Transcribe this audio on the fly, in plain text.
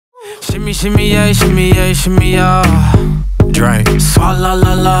Shimmy, shimmy, yeah, shimmy, yeah, shimmy, yeah. Drink, swalla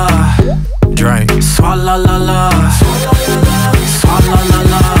la la. Drink, swalla la la. Swalla la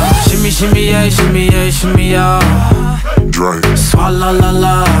la. Shimmy, shimmy, yeah, shimmy, yeah, shimmy, yeah. Drink, swalla la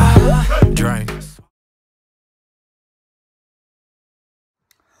la. Drink.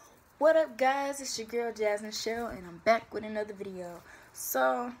 What up, guys? It's your girl Jasmine Cheryl, and I'm back with another video.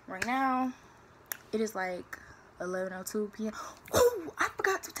 So right now it is like 11:02 p.m. Oh, I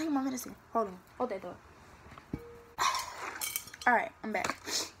forgot to take my medicine. Hold on, hold that door. Alright, I'm back.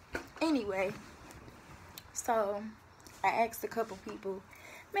 Anyway, so I asked a couple people,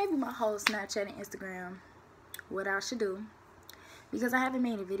 maybe my whole Snapchat and Instagram, what I should do, because I haven't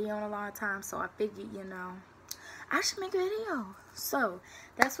made a video in a long time. So I figured, I should make a video. So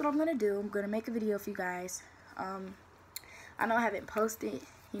that's what I'm gonna do. I'm gonna make a video for you guys. I know I haven't posted,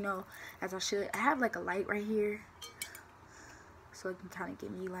 as I should. I have like a light right here, so it can kind of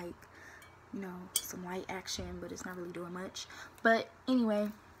give me like, some light action, but it's not really doing much. But anyway,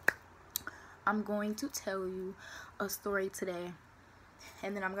 I'm going to tell you a story today,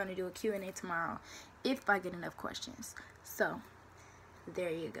 and then I'm gonna do a Q&A tomorrow if I get enough questions. So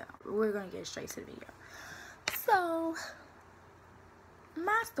there you go. We're gonna get straight to the video. So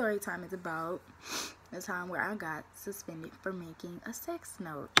my story time is about the time where I got suspended for making a sex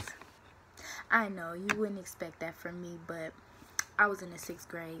note. I know you wouldn't expect that from me, but I was in the 6th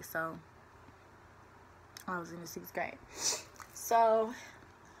grade, so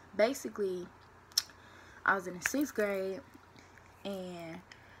basically I was in the 6th grade, and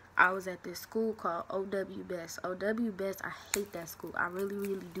I was at this school called OW Best. OW Best, I hate that school. I really,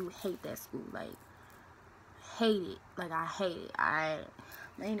 really do hate that school. Like, hate it. Like, I hate it.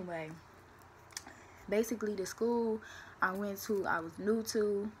 Anyway, basically the school I went to, I was new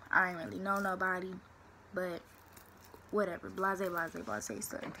to. I didn't really know nobody, but whatever. Blase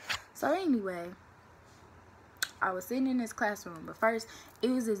stuff. So anyway, I was sitting in this classroom, but first it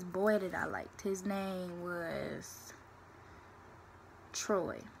was this boy that I liked. His name was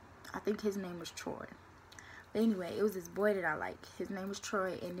Troy. I think his name was Troy. But anyway, it was this boy that I liked. His name was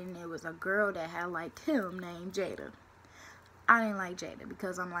Troy, and then there was a girl that had liked him named Jada. I didn't like Jada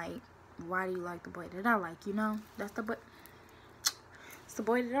because I'm like, why do you like the boy that I like? That's the boy. It's the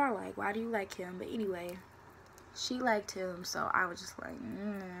boy that I like. Why do you like him? But anyway, she liked him, so I was just like,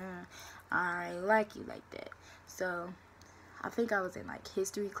 I like you like that. So I think I was in like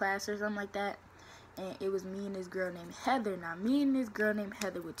history class or something like that, and it was me and this girl named Heather. Now me and this girl named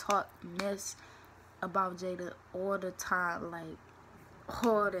Heather would talk mess about Jada all the time, like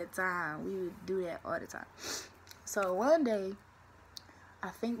all the time. We would do that all the time. So one day, I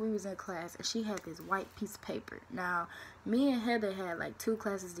think we was in class, and she had this white piece of paper. Now me and Heather had like 2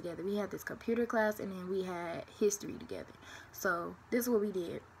 classes together. We had this computer class, and then we had history together. So this is what we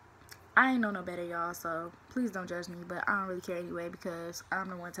did. I ain't know no better, y'all, so please don't judge me, but I don't really care anyway, because I'm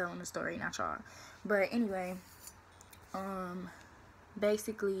the one telling the story, not y'all. But anyway,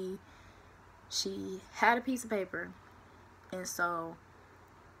 basically she had a piece of paper, and so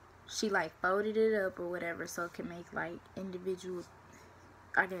she like folded it up or whatever, so it can make like individual,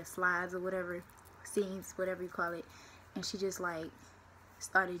 I guess, slides or whatever, scenes, whatever you call it. And she just like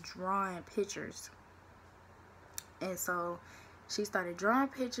started drawing pictures. And so she started drawing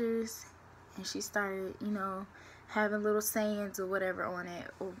pictures, and she started, having little sayings or whatever on it,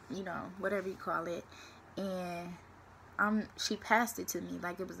 or whatever you call it. And she passed it to me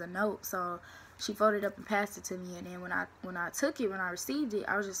like it was a note. So she folded up and passed it to me, and then when I took it, when I received it,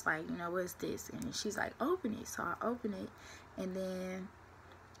 I was just like, what is this? And she's like, open it. So I open it, and then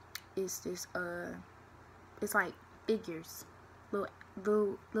it's this it's like figures,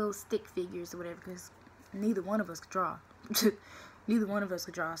 little stick figures or whatever, because neither one of us could draw. Neither one of us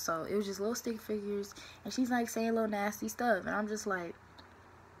could draw, so it was just little stick figures, and she's like saying little nasty stuff, and I'm just like,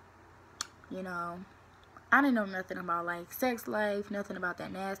 I didn't know nothing about like sex life, nothing about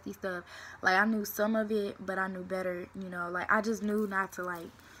that nasty stuff. Like, I knew some of it, but I knew better, like I just knew not to like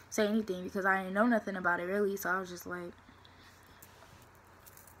say anything because I didn't know nothing about it really. So I was just like,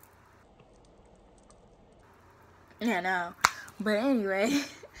 no. But anyway,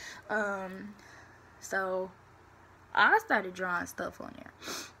 so I started drawing stuff on there.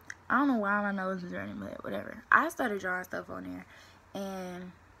 I don't know why my nose is running, but whatever. I started drawing stuff on there,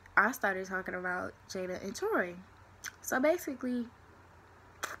 and I started talking about Jada and Troy. So basically,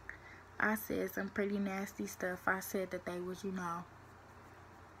 I said some pretty nasty stuff. I said that they was,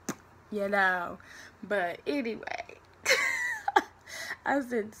 but anyway, I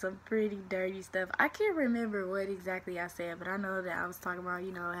said some pretty dirty stuff. I can't remember what exactly I said, but I know that I was talking about,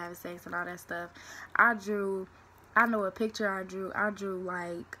 having sex and all that stuff. I know a picture I drew. I drew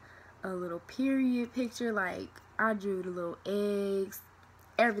like a little period picture. Like, I drew the little eggs,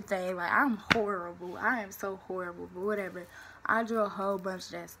 everything. Like, I'm horrible. I am so horrible, but whatever. I drew a whole bunch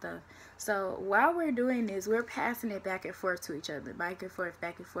of that stuff. So while we're doing this, we're passing it back and forth to each other, back and forth,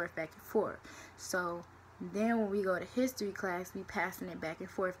 back and forth, back and forth. So then when we go to history class, we passing it back and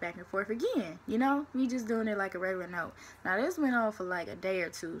forth again. You know, we just doing it like a regular note. Now this went on for like a day or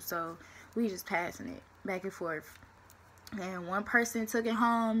two, so we just passing it back and forth. And one person took it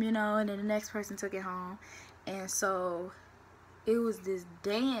home, you know, and then the next person took it home. And so it was this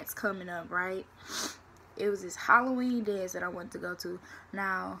dance coming up, right? It was this Halloween dance that I wanted to go to.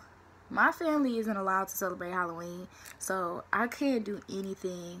 Now, my family isn't allowed to celebrate Halloween, so I can't do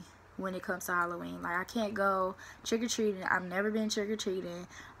anything when it comes to Halloween. Like, I can't go trick-or-treating. I've never been trick-or-treating.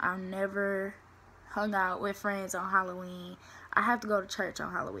 I've never hung out with friends on Halloween. I have to go to church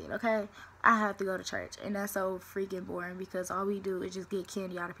on Halloween, okay? I have to go to church, and that's so freaking boring because all we do is just get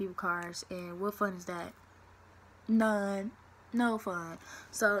candy out of people's cars, and what fun is that? None. No fun.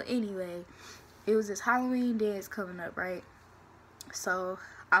 So anyway, it was this Halloween dance coming up, right? So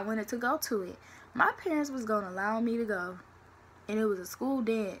I wanted to go to it. My parents was going to allow me to go, and it was a school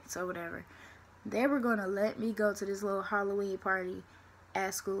dance or whatever. They were going to let me go to this little Halloween party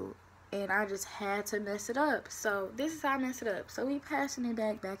at school, and I just had to mess it up. So this is how I messed it up. So we passing it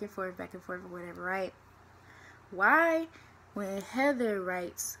back and forth, or whatever, right? Why, when Heather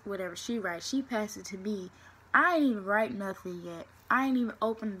writes whatever she writes, she passes it to me. I ain't even write nothing yet. I ain't even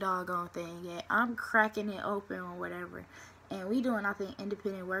opened the doggone thing yet. I'm cracking it open or whatever. And we doing, I think,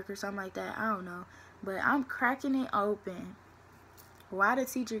 independent work or something like that. I don't know. But I'm cracking it open. Why the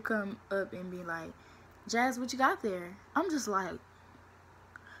teacher come up and be like, Jazz, what you got there? I'm just like,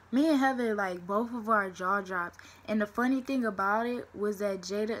 me and Heather, like, both of our jaw drops. And the funny thing about it was that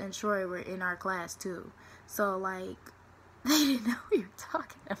Jada and Troy were in our class too. So, like, they didn't know we were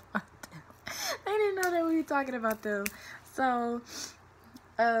talking about them. They didn't know that we were talking about them. So,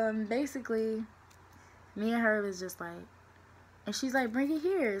 basically, me and her was just like, and she's like, bring it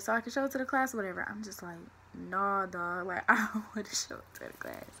here so I can show it to the class or whatever. I'm just like, nah, dog. Like, I don't want to show it to the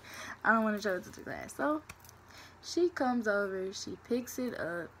class. I don't want to show it to the class. So, she comes over, she picks it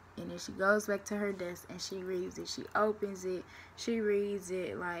up, and then she goes back to her desk and she reads it. She opens it, she reads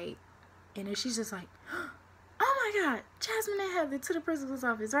it, like, and then she's just like, oh my God, Jasmine and Heather to the principal's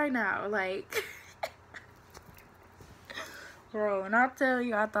office right now. Like, bro, and I tell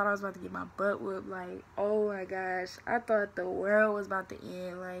you, I thought I was about to get my butt whooped. Like, oh my gosh, I thought the world was about to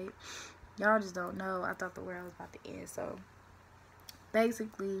end. Like, y'all just don't know. I thought the world was about to end. So,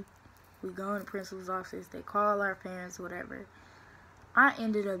 basically, we go in the principal's office. They call our parents, whatever. I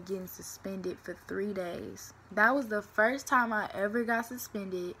ended up getting suspended for 3 days. That was the first time I ever got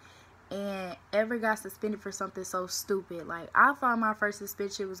suspended, and ever got suspended for something so stupid. Like, I thought my first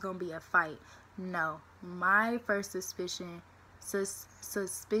suspension was going to be a fight. No. My first suspension, did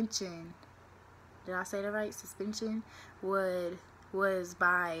I say that right? Suspension was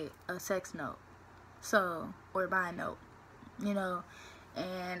by a sex note. So, or by a note, you know.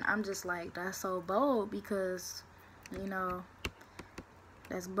 And I'm just like, that's so bold because, you know,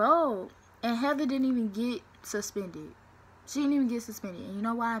 that's bold. And Heather didn't even get suspended. She didn't even get suspended. And you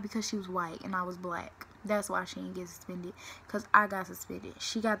know why? Because she was white and I was black. That's why she didn't get suspended. Because I got suspended.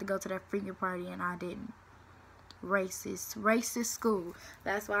 She got to go to that freaking party and I didn't. Racist school.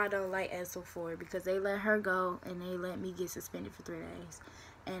 That's why I don't like SO4. Because they let her go and they let me get suspended for 3 days.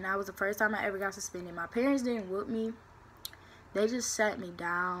 And that was the first time I ever got suspended. My parents didn't whoop me. They just sat me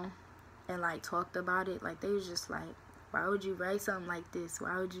down and, like, talked about it. Like, they was just like, why would you write something like this?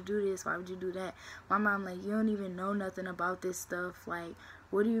 Why would you do this? Why would you do that? My mom, like, you don't even know nothing about this stuff. Like,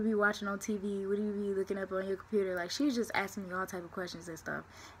 what do you be watching on TV? What do you be looking up on your computer? Like, she was just asking me all type of questions and stuff.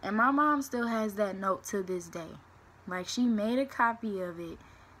 And my mom still has that note to this day. Like, she made a copy of it.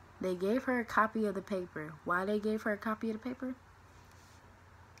 They gave her a copy of the paper. Why they gave her a copy of the paper?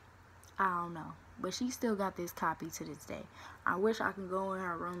 I don't know. But she still got this copy to this day. I wish I could go in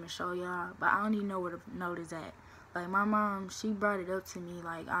her room and show y'all. But I don't even know where the note is at. Like, my mom, she brought it up to me,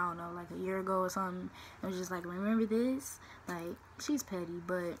 like, I don't know, like a year ago or something. It was just like, remember this? Like, she's petty,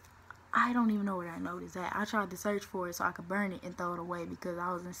 but I don't even know where that note is at. I tried to search for it so I could burn it and throw it away because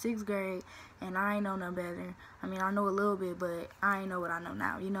I was in 6th grade and I ain't know no better. I mean, I know a little bit, but I ain't know what I know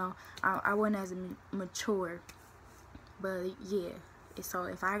now, you know? I wasn't as mature. But, yeah. So,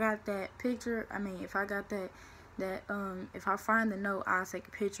 if I got that picture, I mean, if I got if I find the note, I'll take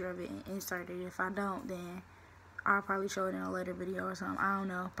a picture of it and insert it. If I don't, then I'll probably show it in a later video or something. I don't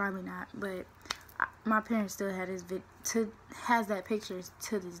know. Probably not. But my parents still had has that picture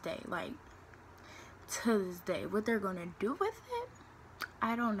to this day. Like, to this day. What they're going to do with it,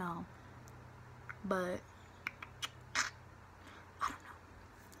 I don't know. But I don't know.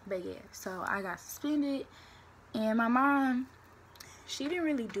 But yeah, so I got suspended, and my mom, she didn't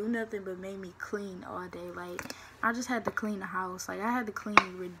really do nothing but make me clean all day. Like, I just had to clean the house. Like, I had to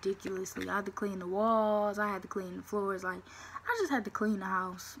clean ridiculously. I had to clean the walls. I had to clean the floors. Like, I just had to clean the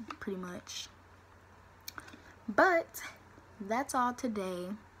house, pretty much. But that's all today.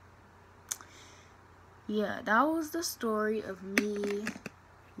 Yeah, that was the story of me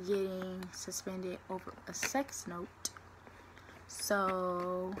getting suspended over a sex note.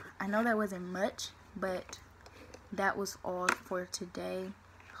 So I know that wasn't much, but that was all for today.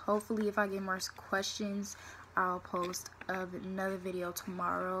 Hopefully, if I get more questions, I'll post another video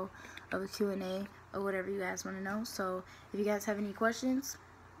tomorrow of a Q&A or whatever you guys want to know. So if you guys have any questions,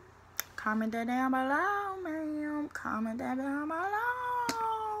 comment that down below, ma'am. Comment that down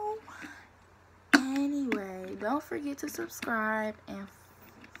below. Anyway, don't forget to subscribe and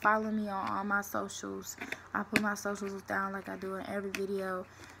follow me on all my socials. I put my socials down like I do in every video.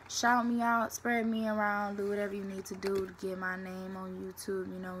 Shout me out, spread me around, do whatever you need to do to get my name on YouTube.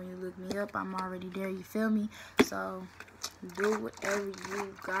 You know, when you look me up, I'm already there, you feel me? So, do whatever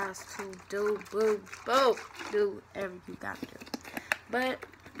you guys to do, boo, boo. Do whatever you got to do. But,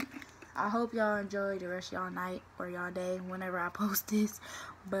 I hope y'all enjoy the rest of y'all night or y'all day whenever I post this.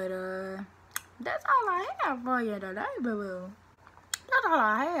 But, that's all I have for you today, boo-boo. That's all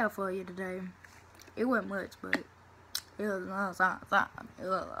I have for you today. It wasn't much, but it was a little something. It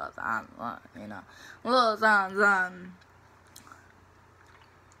was a little something, you know. A little something.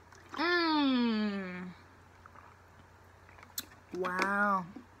 Wow.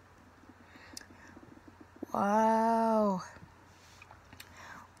 Wow.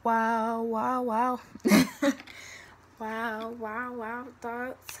 Wow, wow, wow. Wow, wow, wow,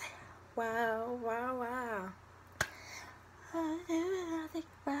 thoughts. Wow, wow, wow. I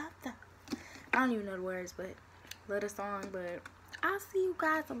don't even know the words, but love the song. But I'll see you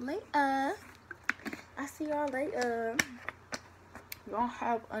guys later. I'll see y'all later. Y'all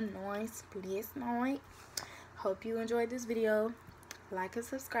have a nice, blessed night. Hope you enjoyed this video. Like and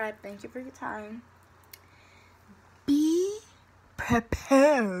subscribe. Thank you for your time. Be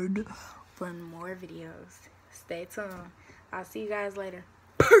prepared for more videos. Stay tuned. I'll see you guys later.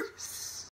 Peace.